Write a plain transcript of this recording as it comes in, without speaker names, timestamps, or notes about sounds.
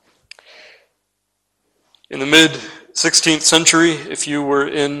In the mid-16th century, if you were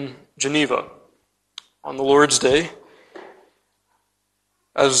in Geneva on the Lord's Day,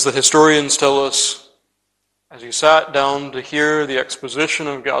 as the historians tell us, as you sat down to hear the exposition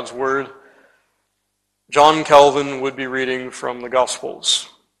of God's Word, John Calvin would be reading from the Gospels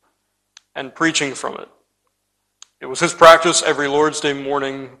and preaching from it. It was his practice every Lord's Day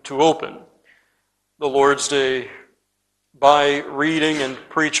morning to open the Lord's Day by reading and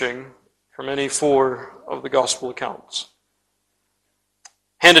preaching from any four of the Gospel accounts.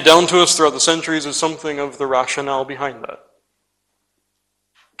 Handed down to us throughout the centuries is something of the rationale behind that.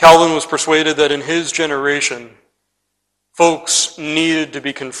 Calvin was persuaded that in his generation, folks needed to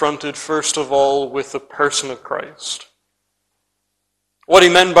be confronted first of all with the person of Christ. What he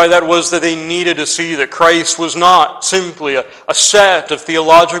meant by that was that they needed to see that Christ was not simply a set of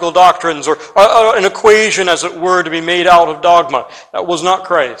theological doctrines or an equation, as it were, to be made out of dogma. That was not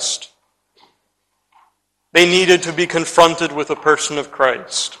Christ. They needed to be confronted with the person of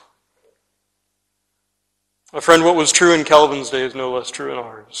Christ. My friend, what was true in Calvin's day is no less true in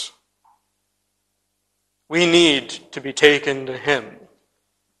ours. We need to be taken to him.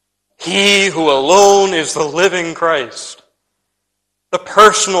 He who alone is the living Christ. The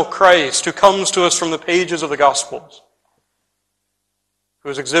personal Christ who comes to us from the pages of the Gospels. Who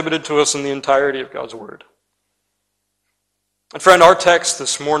is exhibited to us in the entirety of God's Word. And friend, our text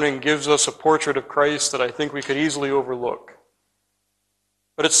this morning gives us a portrait of Christ that I think we could easily overlook.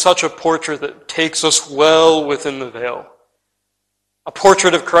 But it's such a portrait that takes us well within the veil. A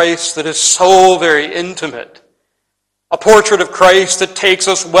portrait of Christ that is so very intimate. A portrait of Christ that takes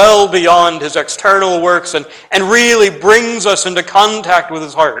us well beyond his external works and really brings us into contact with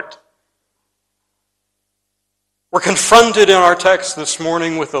his heart. We're confronted in our text this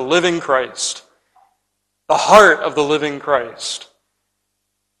morning with the living Christ. The heart of the living Christ.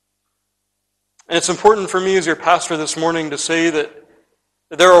 And it's important for me as your pastor this morning to say that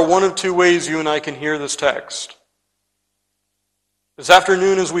there are one of two ways you and I can hear this text. This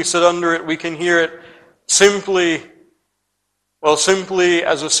afternoon as we sit under it, we can hear it simply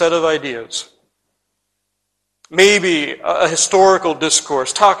as a set of ideas. Maybe a historical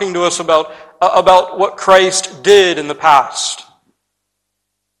discourse talking to us about what Christ did in the past.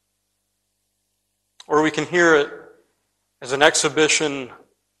 Or we can hear it as an exhibition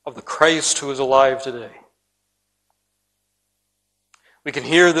of the Christ who is alive today. We can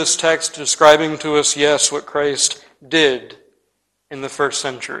hear this text describing to us, yes, what Christ did in the first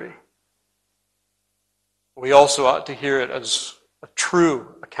century. We also ought to hear it as a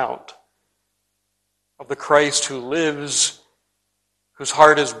true account of the Christ who lives, whose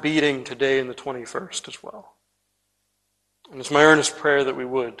heart is beating today in the 21st as well. And it's my earnest prayer that we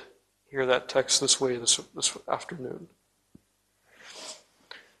would hear that text this way this afternoon.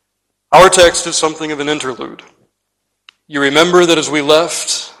 Our text is something of an interlude. You remember that as we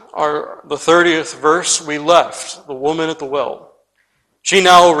left the 30th verse, we left the woman at the well. She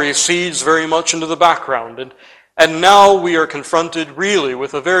now recedes very much into the background, and now we are confronted really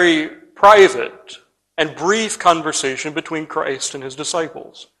with a very private and brief conversation between Christ and his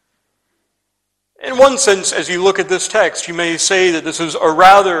disciples. In one sense, as you look at this text, you may say that this is a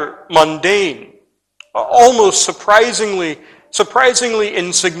rather mundane, almost surprisingly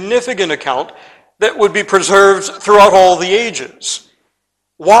insignificant account that would be preserved throughout all the ages.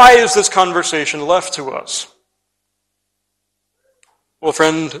 Why is this conversation left to us? Well,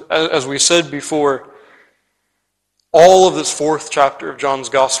 friend, as we said before, all of this fourth chapter of John's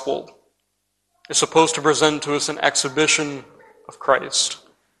Gospel is supposed to present to us an exhibition of Christ.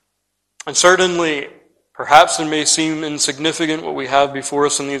 And certainly, perhaps it may seem insignificant what we have before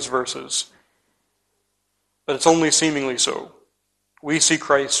us in these verses, but it's only seemingly so. We see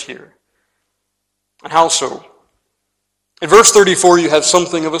Christ here. And how so? In verse 34, you have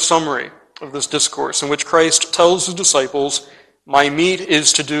something of a summary of this discourse in which Christ tells his disciples, "My meat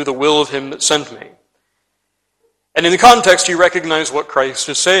is to do the will of him that sent me." And in the context, you recognize what Christ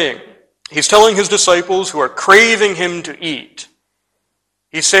is saying. He's telling his disciples who are craving him to eat,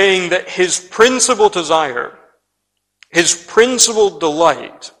 he's saying that his principal desire, his principal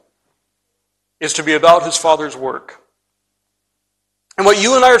delight, is to be about his Father's work. And what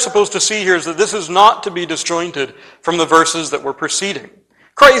you and I are supposed to see here is that this is not to be disjointed from the verses that were preceding.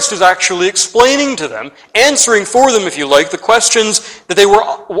 Christ is actually explaining to them, answering for them, if you like, the questions that they were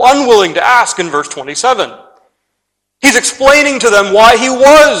unwilling to ask in verse 27. He's explaining to them why he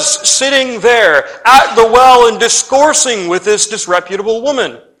was sitting there at the well and discoursing with this disreputable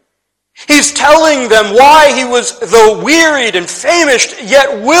woman. He's telling them why he was, though wearied and famished,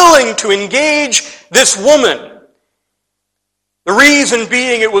 yet willing to engage this woman. The reason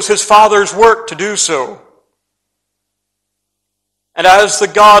being it was his Father's work to do so. And as the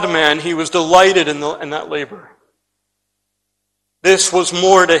God-man, he was delighted in that labor. This was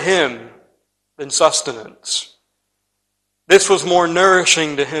more to him than sustenance. This was more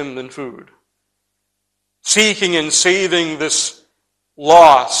nourishing to him than food. Seeking and saving this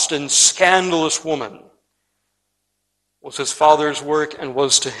lost and scandalous woman was his Father's work and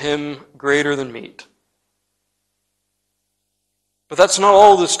was to him greater than meat. But that's not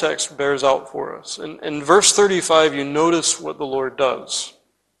all this text bears out for us. In verse 35, you notice what the Lord does.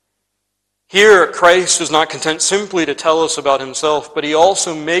 Here, Christ is not content simply to tell us about himself, but he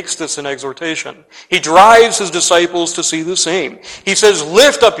also makes this an exhortation. He drives his disciples to see the same. He says,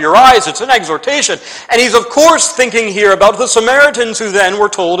 lift up your eyes. It's an exhortation. And he's, of course, thinking here about the Samaritans who then, we're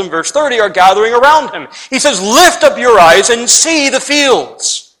told in verse 30, are gathering around him. He says, lift up your eyes and see the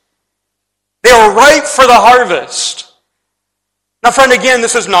fields. They are ripe for the harvest. Now, friend, again,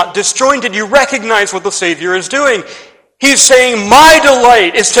 this is not disjointed. You recognize what the Savior is doing. He's saying, my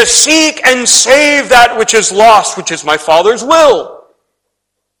delight is to seek and save that which is lost, which is my Father's will.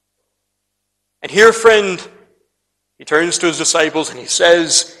 And here, friend, he turns to his disciples and he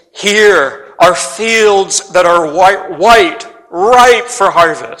says, here are fields that are white, ripe for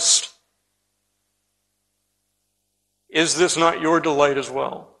harvest. Is this not your delight as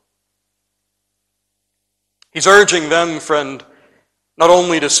well? He's urging them, friend, not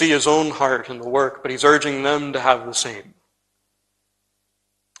only to see his own heart in the work, but he's urging them to have the same.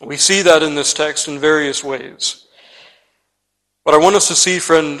 We see that in this text in various ways. But I want us to see,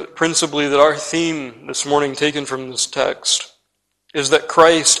 friend, principally that our theme this morning taken from this text is that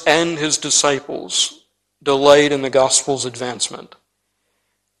Christ and his disciples delight in the gospel's advancement.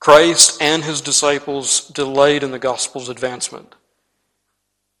 Christ and his disciples delight in the gospel's advancement.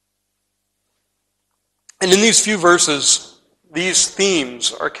 And in these few verses, these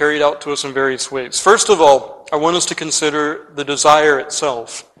themes are carried out to us in various ways. First of all, I want us to consider the desire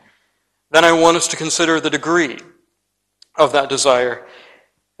itself. Then I want us to consider the degree of that desire.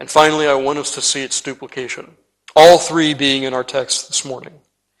 And finally, I want us to see its duplication. All three being in our text this morning.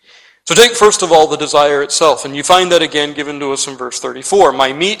 So take first of all the desire itself. And you find that again given to us in verse 34.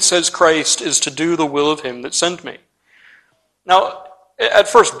 My meat, says Christ, is to do the will of him that sent me. Now, at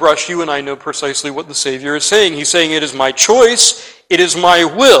first brush, you and I know precisely what the Savior is saying. He's saying, it is my choice, it is my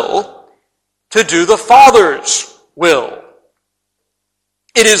will to do the Father's will.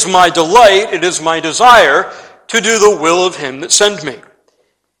 It is my delight, it is my desire to do the will of him that sent me.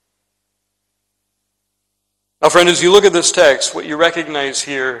 Now, friend, as you look at this text, what you recognize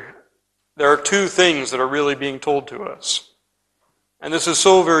here, there are two things that are really being told to us. And this is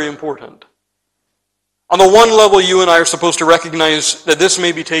so very important. On the one level, you and I are supposed to recognize that this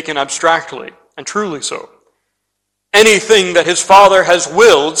may be taken abstractly, and truly so. Anything that his Father has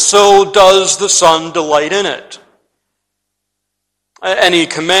willed, so does the Son delight in it. Any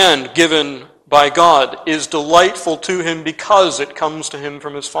command given by God is delightful to him because it comes to him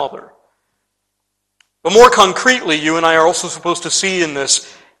from his Father. But more concretely, you and I are also supposed to see in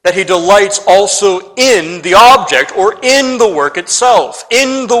this that he delights also in the object or in the work itself,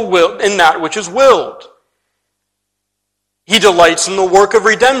 in the will, in that which is willed. He delights in the work of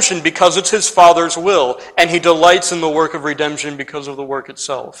redemption because it's his Father's will, and he delights in the work of redemption because of the work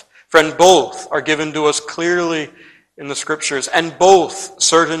itself. Friend, both are given to us clearly in the Scriptures, and both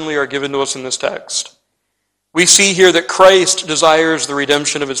certainly are given to us in this text. We see here that Christ desires the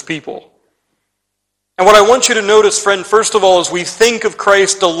redemption of his people. And what I want you to notice, friend, first of all, as we think of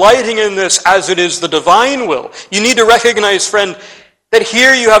Christ delighting in this as it is the divine will, you need to recognize, friend, that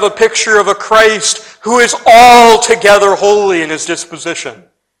here you have a picture of a Christ who is altogether holy in his disposition.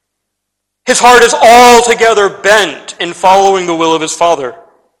 His heart is altogether bent in following the will of his Father.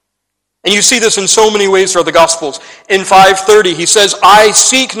 And you see this in so many ways throughout the Gospels. In 5:30, he says, I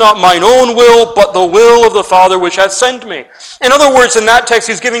seek not mine own will, but the will of the Father which hath sent me. In other words, in that text,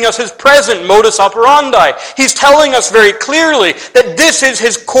 he's giving us his present modus operandi. He's telling us very clearly that this is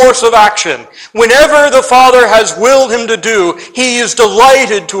his course of action. Whenever the Father has willed him to do, he is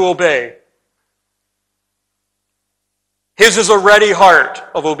delighted to obey. His is a ready heart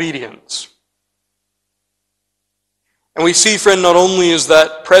of obedience. And we see, friend, not only is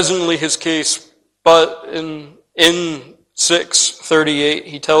that presently his case, but in 6:38,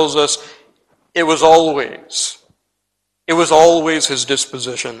 he tells us it was always his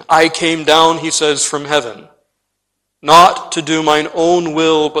disposition. I came down, he says, from heaven, not to do mine own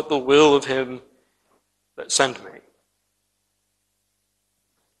will, but the will of him that sent me.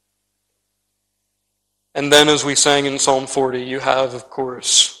 And then, as we sang in Psalm 40, you have, of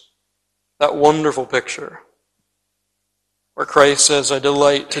course, that wonderful picture where Christ says, I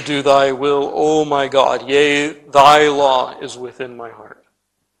delight to do thy will, O my God, yea, thy law is within my heart.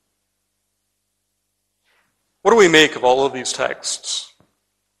 What do we make of all of these texts?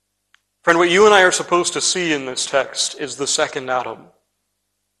 Friend, what you and I are supposed to see in this text is the second Adam,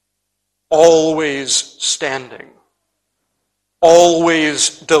 always standing,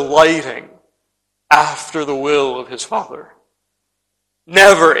 always delighting after the will of his Father,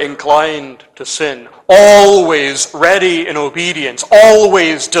 never inclined to sin, always ready in obedience,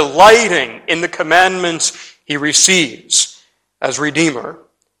 always delighting in the commandments he receives as Redeemer.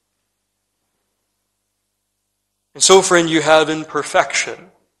 And so, friend, you have in perfection,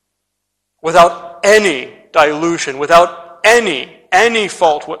 without any dilution, without any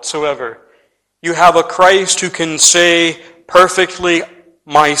fault whatsoever, you have a Christ who can say perfectly,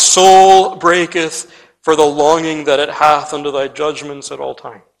 my soul breaketh for the longing that it hath unto thy judgments at all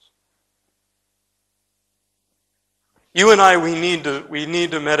times. You and I, we need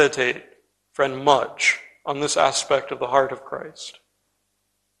to meditate, friend, much on this aspect of the heart of Christ.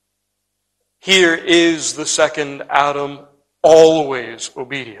 Here is the second Adam, always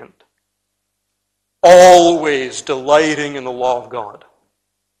obedient, always delighting in the law of God,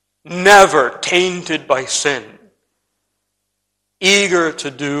 never tainted by sin, eager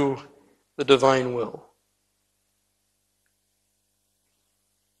to do the divine will.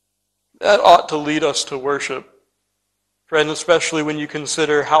 That ought to lead us to worship, friend, especially when you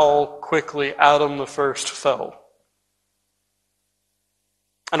consider how quickly Adam the first fell.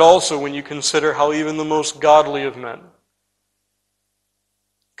 And also when you consider how even the most godly of men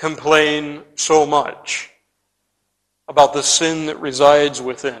complain so much about the sin that resides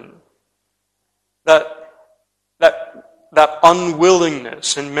within. That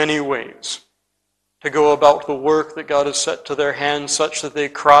unwillingness in many ways to go about the work that God has set to their hands, such that they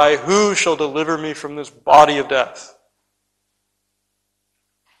cry, who shall deliver me from this body of death?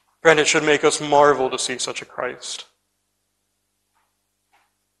 Friend, it should make us marvel to see such a Christ.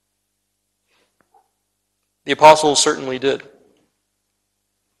 The apostles certainly did.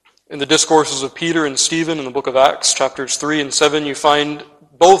 In the discourses of Peter and Stephen in the book of Acts, chapters 3 and 7, you find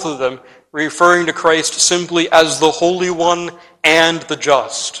both of them referring to Christ simply as the Holy One and the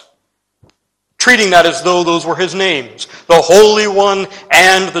Just, treating that as though those were his names, the Holy One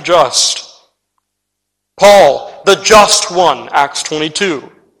and the Just. Paul, the Just One, Acts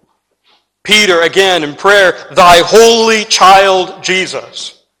 22. Peter, again in prayer, thy holy child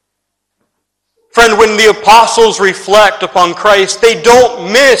Jesus. Friend, when the apostles reflect upon Christ, they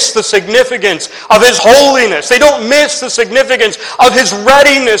don't miss the significance of his holiness. They don't miss the significance of his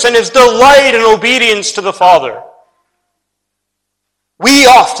readiness and his delight and obedience to the Father. We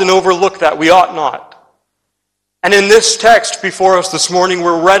often overlook that. We ought not. And in this text before us this morning,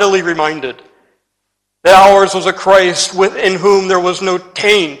 we're readily reminded that ours was a Christ in whom there was no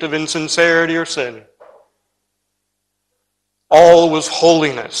taint of insincerity or sin. All was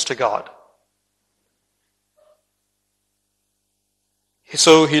holiness to God.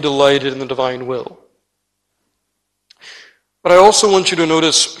 So he delighted in the divine will. But I also want you to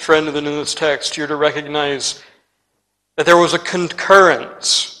notice, friend, that in this text you're to recognize that there was a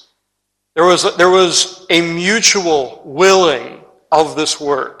concurrence. There was a mutual willing of this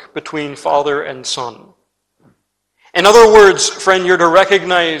work between Father and Son. In other words, friend, you're to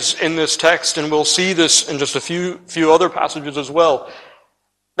recognize in this text, and we'll see this in just a few other passages as well,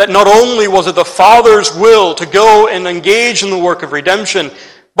 that not only was it the Father's will to go and engage in the work of redemption,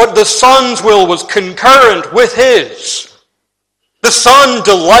 but the Son's will was concurrent with his. The Son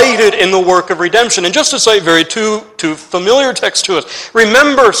delighted in the work of redemption. And just to cite two familiar texts to us,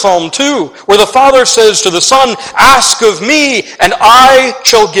 remember Psalm 2, where the Father says to the Son, ask of me, and I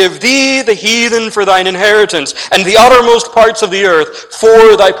shall give thee the heathen for thine inheritance, and the uttermost parts of the earth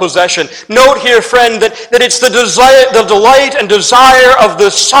for thy possession. Note here, friend, that it's the delight and desire of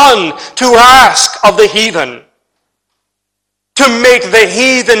the Son to ask of the heathen, to make the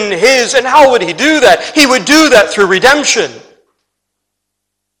heathen his. And how would he do that? He would do that through redemption.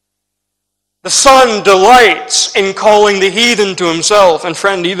 The Son delights in calling the heathen to himself. And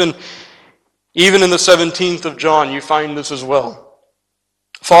friend, even in the 17th of John, you find this as well.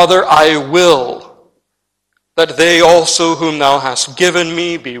 Father, I will that they also whom thou hast given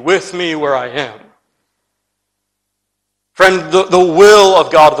me be with me where I am. Friend, the will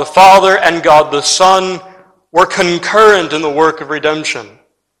of God the Father and God the Son were concurrent in the work of redemption.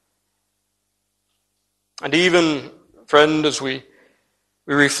 And even, friend, as we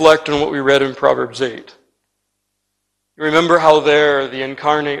reflect on what we read in Proverbs 8. You remember how there the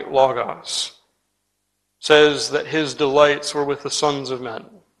incarnate Logos says that his delights were with the sons of men.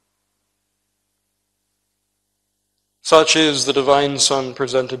 Such is the divine Son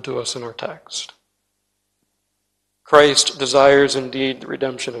presented to us in our text. Christ desires indeed the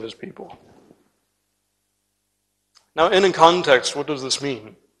redemption of his people. Now, in context, what does this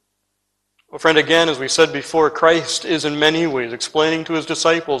mean? Well, friend, again, as we said before, Christ is in many ways explaining to his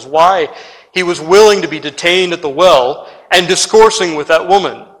disciples why he was willing to be detained at the well and discoursing with that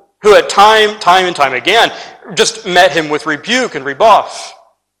woman, who at time and time again just met him with rebuke and rebuff.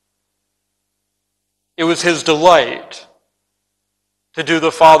 It was his delight to do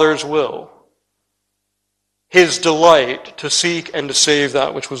the Father's will, his delight to seek and to save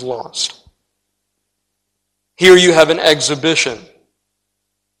that which was lost. Here you have an exhibition,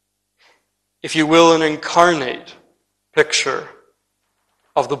 if you will, an incarnate picture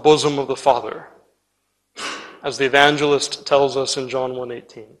of the bosom of the Father, as the evangelist tells us in John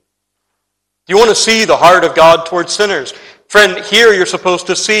 1:18. Do you want to see the heart of God towards sinners? Friend, here you're supposed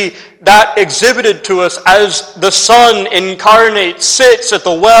to see that exhibited to us as the Son incarnate sits at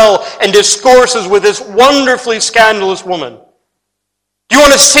the well and discourses with this wonderfully scandalous woman. Do you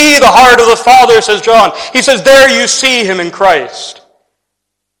want to see the heart of the Father, says John? He says, there you see him in Christ,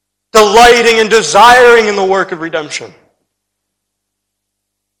 delighting and desiring in the work of redemption.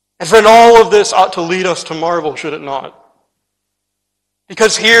 And friend, all of this ought to lead us to marvel, should it not?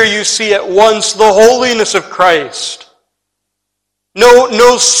 Because here you see at once the holiness of Christ.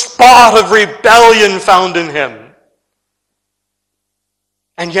 No spot of rebellion found in him.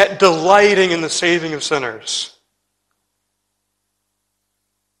 And yet delighting in the saving of sinners.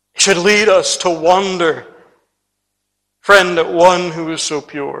 It should lead us to wonder, friend, at one who is so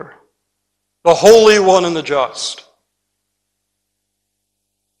pure, the Holy One and the Just,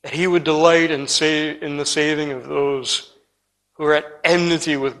 that he would delight in the saving of those who are at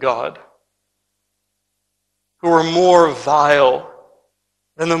enmity with God, who are more vile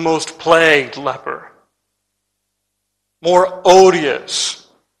than the most plagued leper, more odious,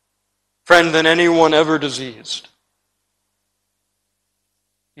 friend, than anyone ever diseased.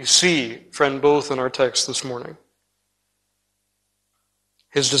 You see, friend, both in our text this morning.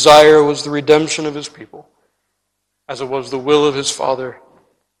 His desire was the redemption of his people, as it was the will of his Father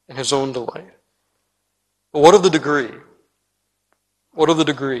and his own delight. But what of the degree? What of the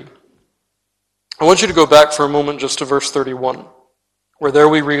degree? I want you to go back for a moment just to verse 31, where there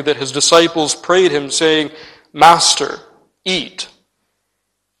we read that his disciples prayed him, saying, Master, eat.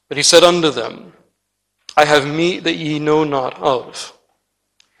 But he said unto them, I have meat that ye know not of.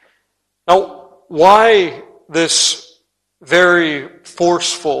 Now, why this very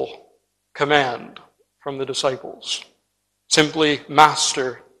forceful command from the disciples? Simply,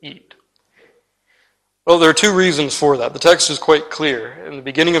 Master, eat. Well, there are two reasons for that. The text is quite clear. In the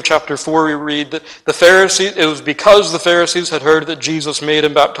beginning of chapter 4, we read that it was because the Pharisees had heard that Jesus made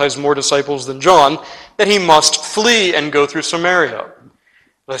and baptized more disciples than John, that he must flee and go through Samaria.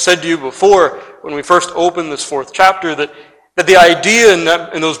 As I said to you before, when we first opened this 4th chapter, that the idea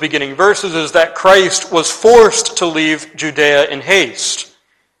in those beginning verses is that Christ was forced to leave Judea in haste.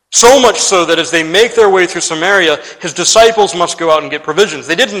 So much so that as they make their way through Samaria, his disciples must go out and get provisions.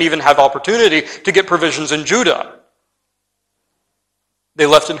 They didn't even have opportunity to get provisions in Judah. They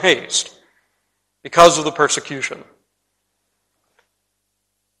left in haste because of the persecution.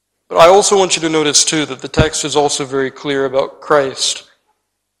 But I also want you to notice, too, that the text is also very clear about Christ,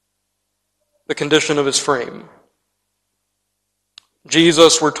 the condition of his frame.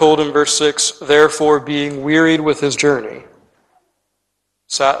 Jesus, we're told in verse 6, therefore being wearied with his journey,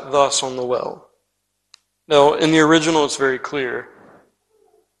 sat thus on the well. Now, in the original, it's very clear.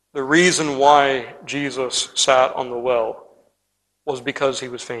 The reason why Jesus sat on the well was because he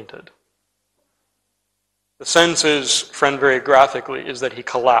was fainted. The sense is, friend, very graphically, is that he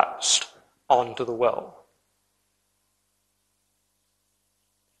collapsed onto the well.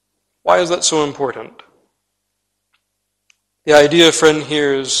 Why is that so important? The idea, friend,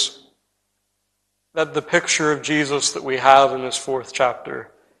 here is that the picture of Jesus that we have in this 4th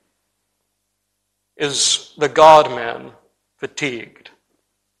chapter is the God-man fatigued,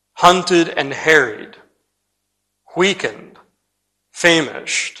 hunted and harried, weakened,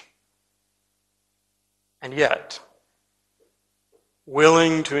 famished, and yet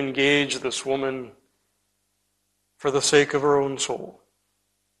willing to engage this woman for the sake of her own soul.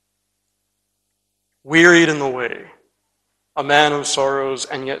 Wearied in the way, a man of sorrows,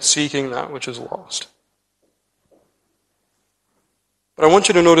 and yet seeking that which is lost. But I want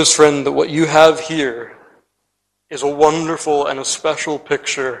you to notice, friend, that what you have here is a wonderful and a special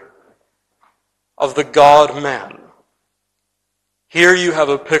picture of the God-man. Here you have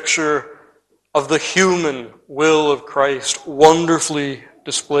a picture of the human will of Christ wonderfully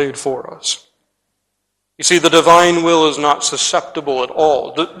displayed for us. You see, the divine will is not susceptible at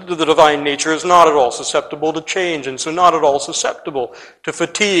all. The divine nature is not at all susceptible to change, and so not at all susceptible to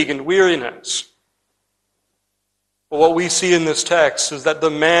fatigue and weariness. But what we see in this text is that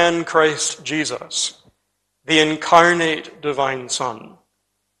the man Christ Jesus, the incarnate divine Son,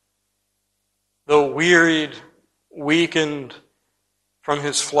 though wearied, weakened from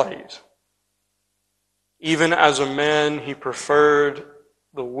his flight, even as a man he preferred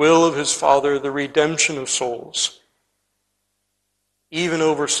the will of his Father, the redemption of souls, even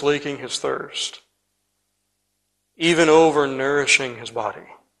over slaking his thirst, even over nourishing his body.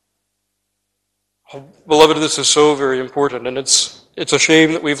 Oh, beloved, this is so very important, and it's a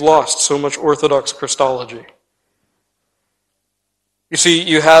shame that we've lost so much Orthodox Christology. You see,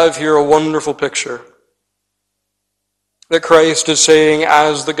 you have here a wonderful picture that Christ is saying,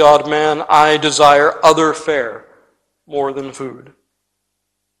 as the God-man, I desire other fare more than food.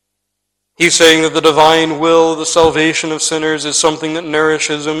 He's saying that the divine will, the salvation of sinners, is something that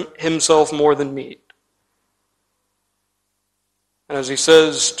nourishes himself more than meat. And as he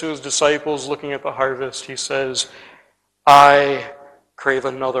says to his disciples looking at the harvest, he says, I crave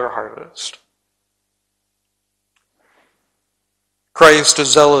another harvest. Christ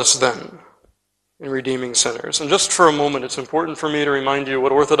is zealous then in redeeming sinners. And just for a moment, it's important for me to remind you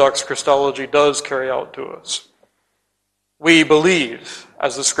what Orthodox Christology does carry out to us. We believe,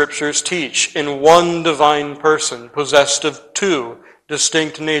 as the Scriptures teach, in one divine person possessed of two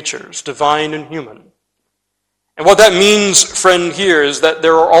distinct natures, divine and human. And what that means, friend, here is that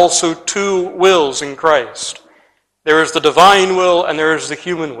there are also two wills in Christ. There is the divine will and there is the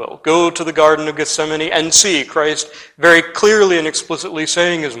human will. Go to the Garden of Gethsemane and see Christ very clearly and explicitly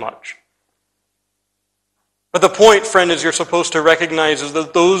saying as much. But the point, friend, is you're supposed to recognize is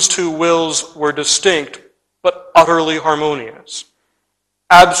that those two wills were distinct but utterly harmonious,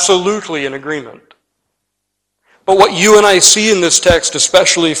 absolutely in agreement. But what you and I see in this text,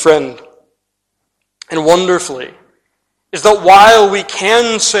 especially, friend, and wonderfully, is that while we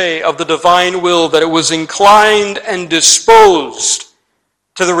can say of the divine will that it was inclined and disposed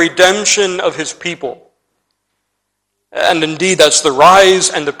to the redemption of his people, and indeed that's the rise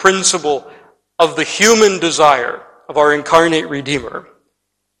and the principle of the human desire of our incarnate Redeemer,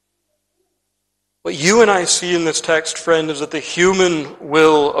 what you and I see in this text, friend, is that the human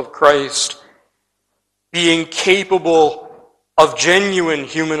will of Christ, being capable of genuine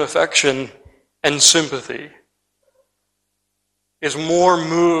human affection and sympathy, is more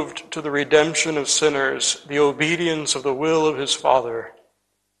moved to the redemption of sinners, the obedience of the will of his Father,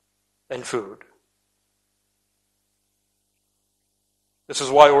 than food. This is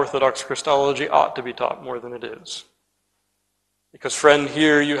why Orthodox Christology ought to be taught more than it is. Because, friend,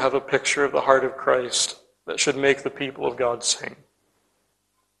 here you have a picture of the heart of Christ that should make the people of God sing.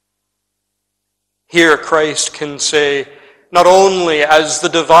 Here Christ can say, not only as the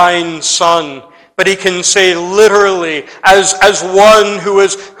divine Son, but he can say literally, as one who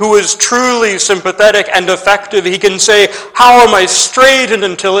is truly sympathetic and effective, he can say, how am I straitened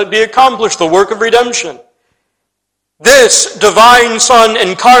until it be accomplished, the work of redemption? This divine Son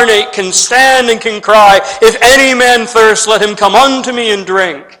incarnate can stand and can cry, if any man thirst, let him come unto me and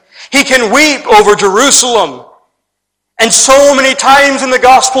drink. He can weep over Jerusalem. And so many times in the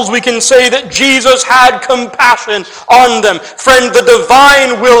Gospels we can say that Jesus had compassion on them. Friend, the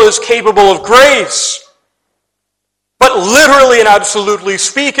divine will is capable of grace. But literally and absolutely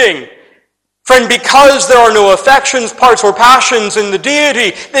speaking, friend, because there are no affections, parts, or passions in the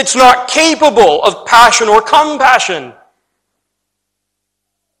deity, it's not capable of passion or compassion.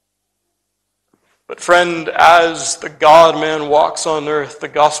 But friend, as the God-man walks on earth, the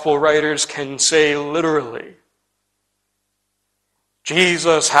Gospel writers can say literally,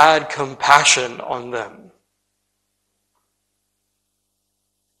 Jesus had compassion on them.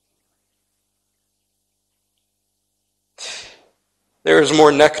 There is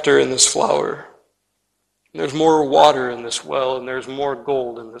more nectar in this flower. There's more water in this well, and there's more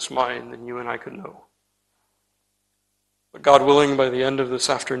gold in this mine than you and I could know. But God willing, by the end of this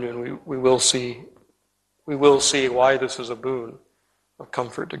afternoon, we will see why this is a boon of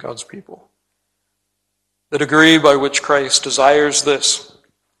comfort to God's people. The degree by which Christ desires this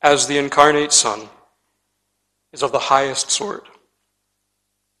as the incarnate Son is of the highest sort.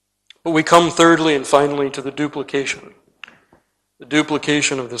 But we come thirdly and finally to the duplication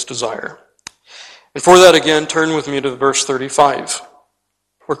of this desire. And for that, again, turn with me to verse 35,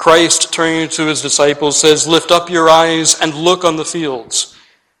 where Christ, turning to his disciples, says, lift up your eyes and look on the fields,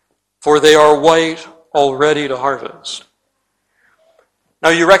 for they are white already to harvest. Now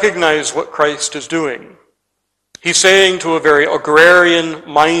you recognize what Christ is doing. He's saying to a very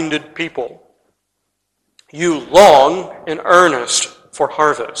agrarian-minded people, You long in earnest for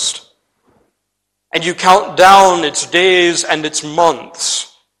harvest, and you count down its days and its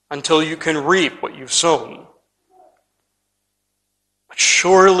months until you can reap what you've sown. But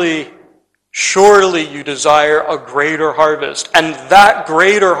surely you desire a greater harvest, and that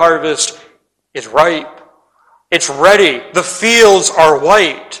greater harvest is ripe. It's ready. The fields are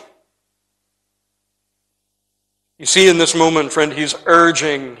white. You see, in this moment, friend, he's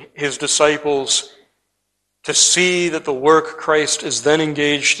urging his disciples to see that the work Christ is then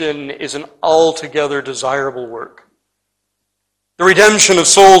engaged in is an altogether desirable work. The redemption of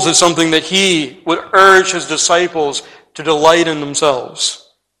souls is something that he would urge his disciples to delight in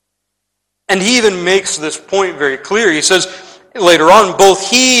themselves. And he even makes this point very clear. He says later on,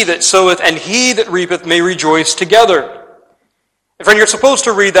 both he that soweth and he that reapeth may rejoice together. And friend, you're supposed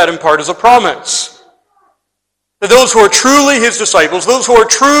to read that in part as a promise. That those who are truly his disciples, those who are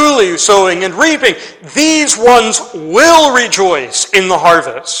truly sowing and reaping, these ones will rejoice in the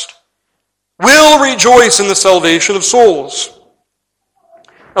harvest, will rejoice in the salvation of souls.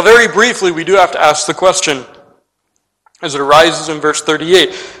 Now, very briefly, we do have to ask the question, as it arises in verse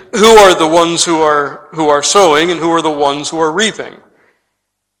 38, who are the ones who are sowing and who are the ones who are reaping?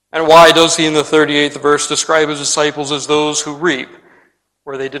 And why does he in the 38th verse describe his disciples as those who reap,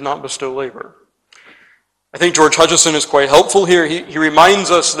 where they did not bestow labor? I think George Hutcheson is quite helpful here. He reminds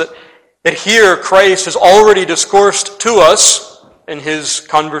us that here Christ has already discoursed to us in his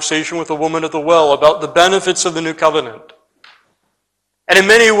conversation with the woman at the well about the benefits of the new covenant. And in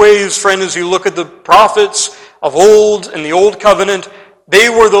many ways, friend, as you look at the prophets of old in the old covenant, they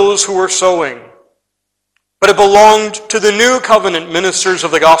were those who were sowing. But it belonged to the new covenant ministers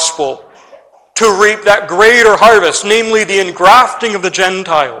of the gospel to reap that greater harvest, namely the engrafting of the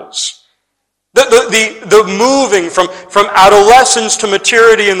Gentiles. The moving from adolescence to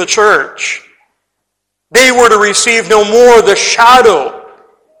maturity in the church. They were to receive no more the shadow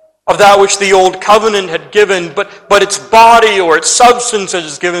of that which the old covenant had given, but its body or its substance as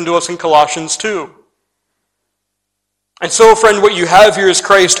is given to us in Colossians 2. And so, friend, what you have here is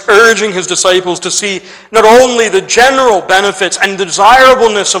Christ urging his disciples to see not only the general benefits and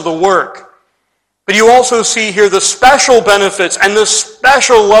desirableness of the work, but you also see here the special benefits and the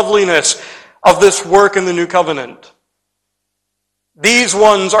special loveliness of this work in the new covenant. These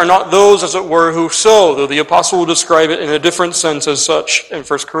ones are not those, as it were, who sow, though the apostle will describe it in a different sense as such in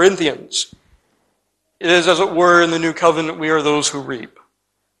 1 Corinthians. It is, as it were, in the new covenant, we are those who reap.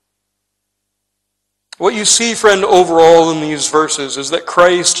 What you see, friend, overall in these verses is that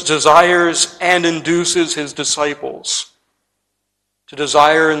Christ desires and induces his disciples to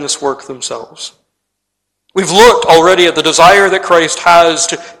desire in this work themselves. We've looked already at the desire that Christ has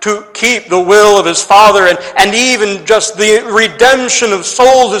to keep the will of his Father, and even just the redemption of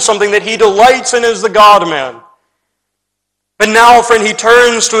souls is something that he delights in as the God-man. But now, friend, he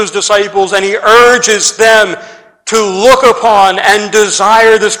turns to his disciples and he urges them to look upon and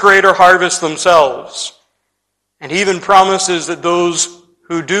desire this greater harvest themselves. And he even promises that those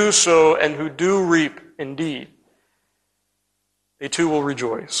who do so and who do reap indeed, they too will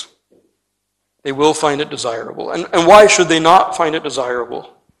rejoice. They will find it desirable. And why should they not find it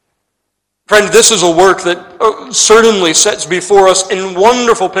desirable? Friend, this is a work that certainly sets before us in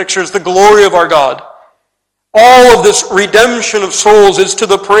wonderful pictures the glory of our God. All of this redemption of souls is to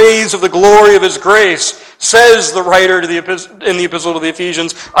the praise of the glory of his grace, says the writer in the Epistle to the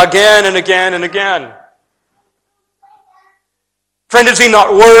Ephesians again and again and again. Friend, is he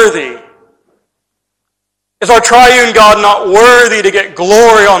not worthy? Is our triune God not worthy to get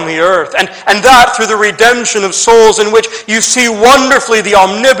glory on the earth? And that through the redemption of souls, in which you see wonderfully the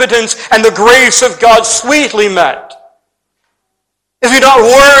omnipotence and the grace of God sweetly met. Is he not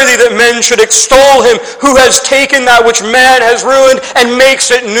worthy that men should extol him who has taken that which man has ruined and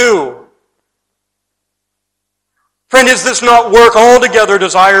makes it new? Friend, is this not work altogether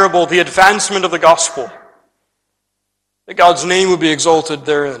desirable, the advancement of the gospel? That God's name would be exalted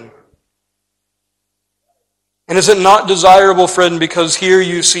therein. And is it not desirable, friend, because here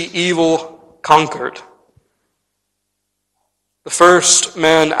you see evil conquered? The first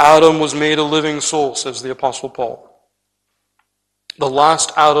man, Adam, was made a living soul, says the Apostle Paul. The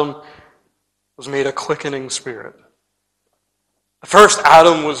last Adam was made a quickening spirit. The first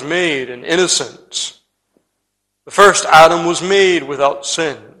Adam was made in innocence. The first Adam was made without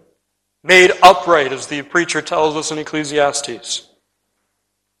sin, made upright, as the preacher tells us in Ecclesiastes.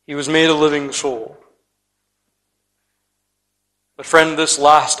 He was made a living soul. But friend, this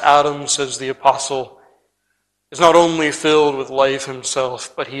last Adam, says the apostle, is not only filled with life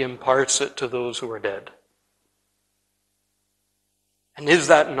himself, but he imparts it to those who are dead. And is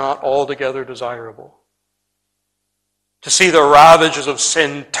that not altogether desirable? to see the ravages of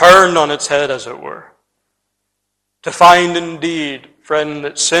sin turned on its head, as it were. To find indeed, friend,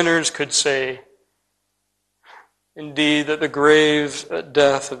 that sinners could say, indeed, that the grave, that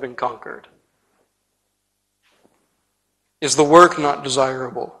death have been conquered. Is the work not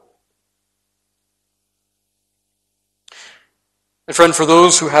desirable? And friend, for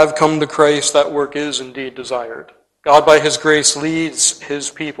those who have come to Christ, that work is indeed desired. God, by His grace, leads His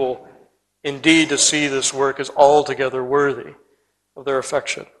people indeed to see this work as altogether worthy of their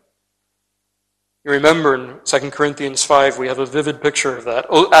affection. You remember in 2 Corinthians 5, we have a vivid picture of that.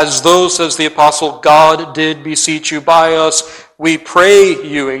 As though, says the apostle, God did beseech you by us, we pray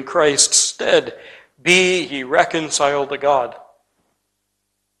you in Christ's stead, be ye reconciled to God.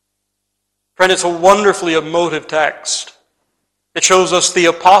 Friend, it's a wonderfully emotive text. It shows us the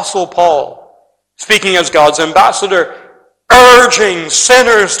apostle Paul, speaking as God's ambassador, urging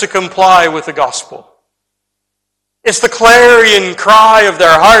sinners to comply with the gospel. It's the clarion cry of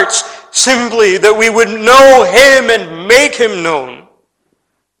their hearts, simply that we would know Him and make Him known.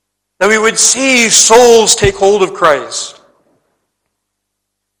 That we would see souls take hold of Christ.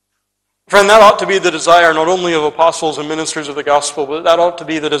 Friend, that ought to be the desire not only of apostles and ministers of the gospel, but that ought to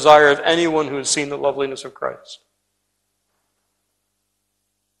be the desire of anyone who has seen the loveliness of Christ.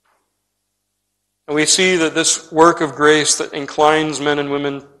 And we see that this work of grace that inclines men and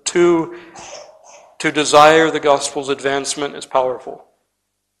women to desire the gospel's advancement is powerful.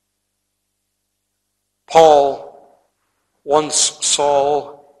 Paul once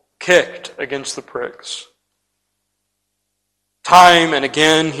Saul kicked against the pricks. Time and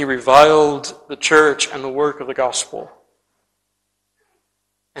again he reviled the church and the work of the gospel,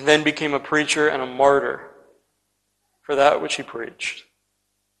 and then became a preacher and a martyr for that which he preached.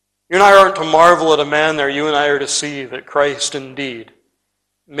 You and I aren't to marvel at a man there. You and I are to see that Christ indeed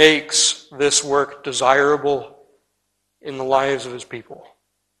makes this work desirable in the lives of His people.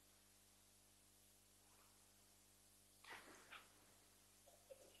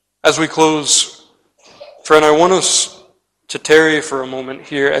 As we close, friend, I want us to tarry for a moment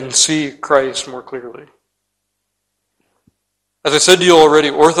here and see Christ more clearly. As I said to you already,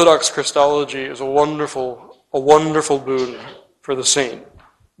 Orthodox Christology is a wonderful boon for the saint.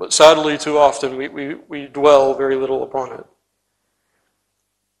 But sadly, too often, we dwell very little upon it.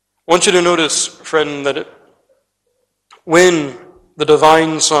 I want you to notice, friend, that when the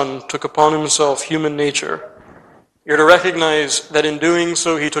divine Son took upon Himself human nature, you're to recognize that in doing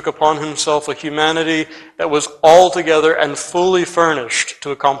so, He took upon Himself a humanity that was altogether and fully furnished to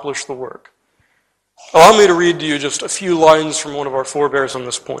accomplish the work. Allow me to read to you just a few lines from one of our forebears on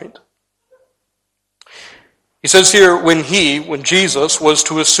this point. He says here, when Jesus, was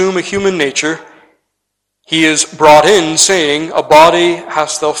to assume a human nature, He is brought in, saying, a body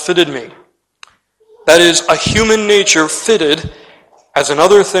hast thou fitted me. That is, a human nature fitted, as in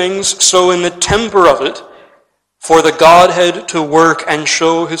other things, so in the temper of it, for the Godhead to work and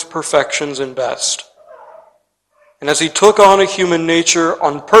show His perfections in best. And as He took on a human nature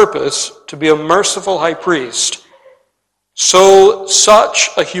on purpose to be a merciful high priest, so such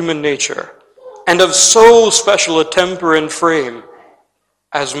a human nature, and of so special a temper and frame,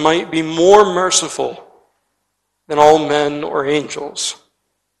 as might be more merciful than all men or angels.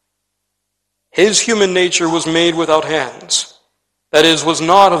 His human nature was made without hands, that is, was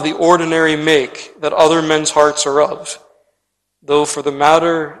not of the ordinary make that other men's hearts are of, though for the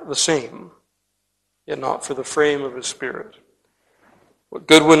matter the same, yet not for the frame of His spirit. What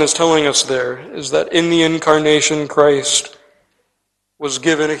Goodwin is telling us there is that in the incarnation, Christ was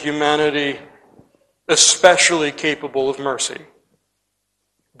given a humanity especially capable of mercy,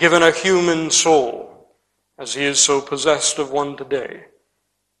 given a human soul, as He is so possessed of one today,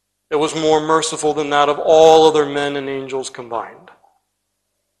 that was more merciful than that of all other men and angels combined.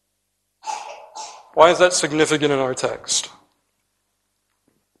 Why is that significant in our text?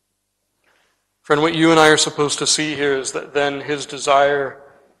 Friend, what you and I are supposed to see here is that then His desire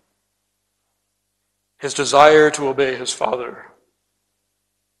to obey His Father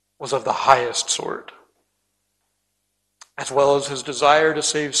was of the highest sort, as well as His desire to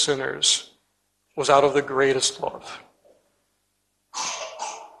save sinners was out of the greatest love.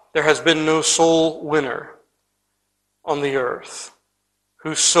 There has been no soul winner on the earth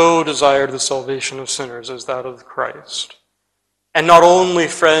who so desired the salvation of sinners as that of Christ. And not only,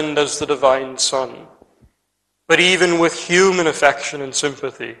 friend, as the divine Son, but even with human affection and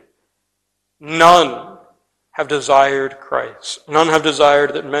sympathy, none have desired Christ. None have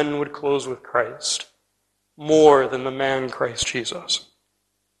desired that men would close with Christ more than the man Christ Jesus.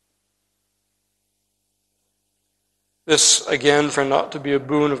 This, again, friend, ought to be a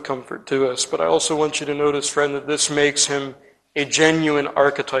boon of comfort to us, but I also want you to notice, friend, that this makes him a genuine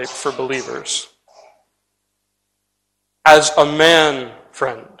archetype for believers. As a man,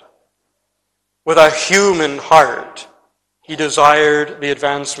 friend, with a human heart, he desired the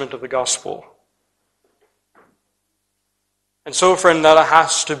advancement of the gospel. And so, friend, that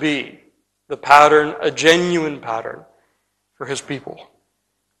has to be the pattern, a genuine pattern for his people.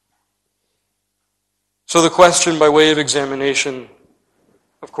 So the question by way of examination,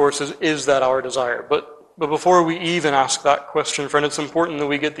 of course, is that our desire? But before we even ask that question, friend, it's important that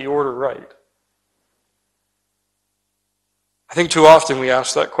we get the order right. I think too often we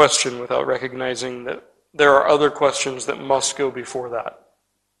ask that question without recognizing that there are other questions that must go before that.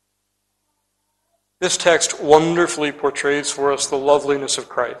 This text wonderfully portrays for us the loveliness of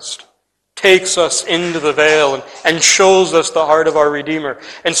Christ, takes us into the veil and shows us the heart of our Redeemer.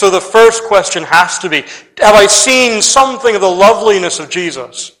 And so the first question has to be, have I seen something of the loveliness of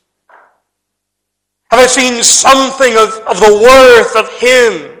Jesus? Have I seen something of the worth of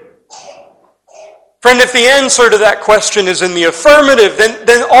Him? Friend, if the answer to that question is in the affirmative,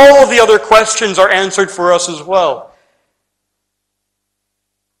 then all of the other questions are answered for us as well.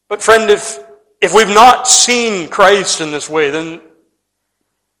 But friend, if we've not seen Christ in this way, then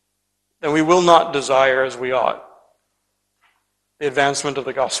we will not desire as we ought the advancement of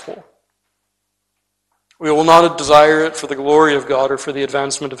the gospel. We will not desire it for the glory of God or for the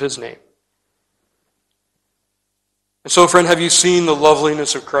advancement of His name. And so, friend, have you seen the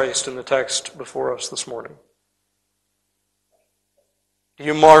loveliness of Christ in the text before us this morning? Do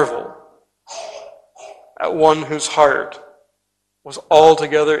you marvel at one whose heart is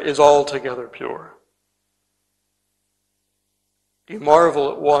altogether pure? Do you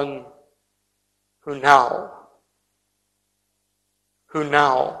marvel at one who now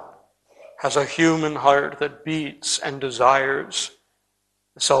has a human heart that beats and desires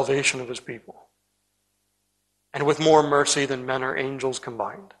the salvation of his people, and with more mercy than men or angels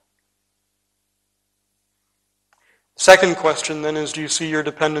combined? Second question then is, do you see your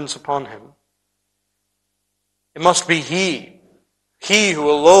dependence upon Him? It must be He who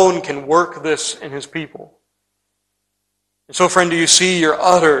alone can work this in His people. And so, friend, do you see your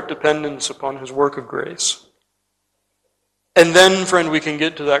utter dependence upon His work of grace? And then, friend, we can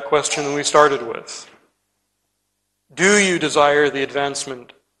get to that question that we started with. Do you desire the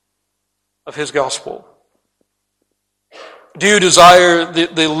advancement of His gospel? Do you desire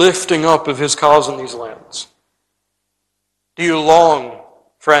the lifting up of His cause in these lands? Do you long,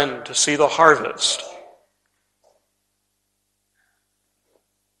 friend, to see the harvest?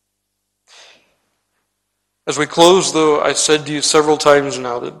 As we close, though, I said to you several times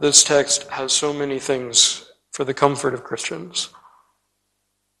now that this text has so many things for the comfort of Christians.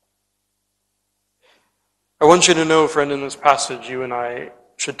 I want you to know, friend, in this passage, you and I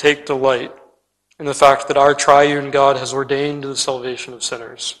should take delight in the fact that our triune God has ordained the salvation of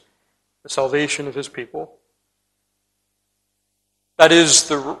sinners, the salvation of His people. That is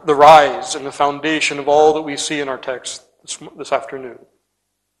the rise and the foundation of all that we see in our text this afternoon.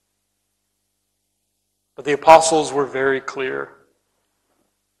 But the apostles were very clear,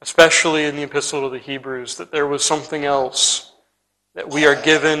 especially in the Epistle to the Hebrews, that there was something else that we are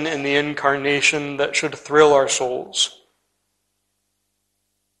given in the incarnation that should thrill our souls.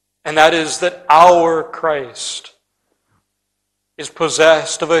 And that is that our Christ is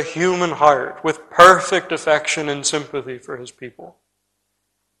possessed of a human heart with perfect affection and sympathy for His people.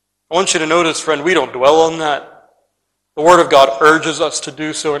 I want you to notice, friend, we don't dwell on that. The Word of God urges us to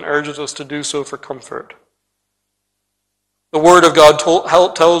do so and urges us to do so for comfort. The Word of God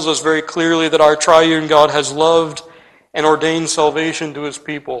tells us very clearly that our triune God has loved and ordained salvation to His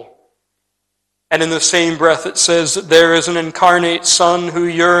people. And in the same breath it says that there is an incarnate Son who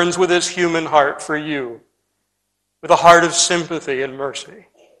yearns with His human heart for you, with a heart of sympathy and mercy.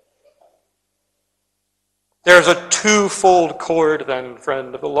 There's a twofold cord then,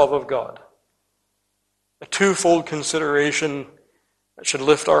 friend, of the love of God. A twofold consideration that should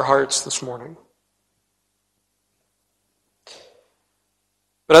lift our hearts this morning.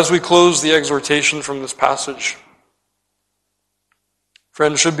 But as we close the exhortation from this passage,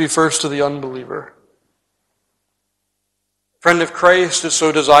 friend, should be first to the unbeliever. Friend, if Christ is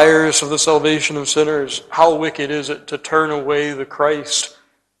so desirous of the salvation of sinners, how wicked is it to turn away the Christ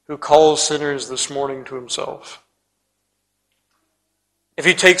who calls sinners this morning to Himself? If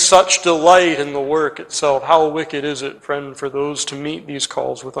He takes such delight in the work itself, how wicked is it, friend, for those to meet these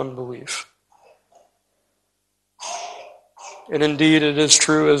calls with unbelief? And indeed, it is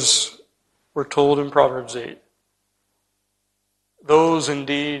true as we're told in Proverbs 8. Those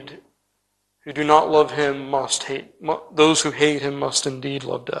indeed who do not love him must hate, those who hate him must indeed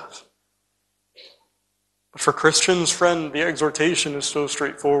love death. But for Christians, friend, the exhortation is so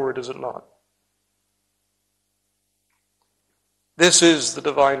straightforward, is it not? This is the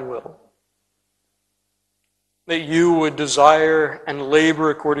divine will, that you would desire and labor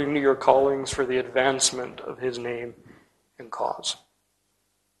according to your callings for the advancement of his name and cause.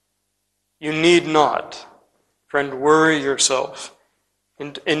 You need not, friend, worry yourself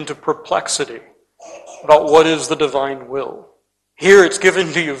into perplexity about what is the divine will. Here it's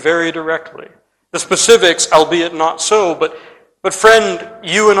given to you very directly. The specifics, albeit not so, but friend,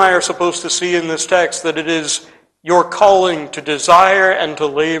 you and I are supposed to see in this text that it is your calling to desire and to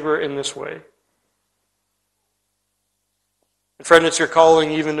labor in this way. And friend, it's your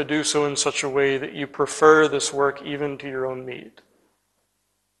calling even to do so in such a way that you prefer this work even to your own meat.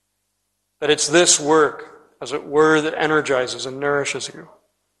 That it's this work, as it were, that energizes and nourishes you.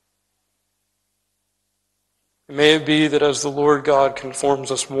 And may it be that as the Lord God conforms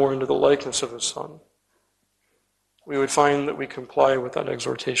us more into the likeness of his Son, we would find that we comply with that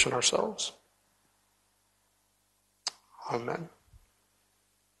exhortation ourselves. Amen.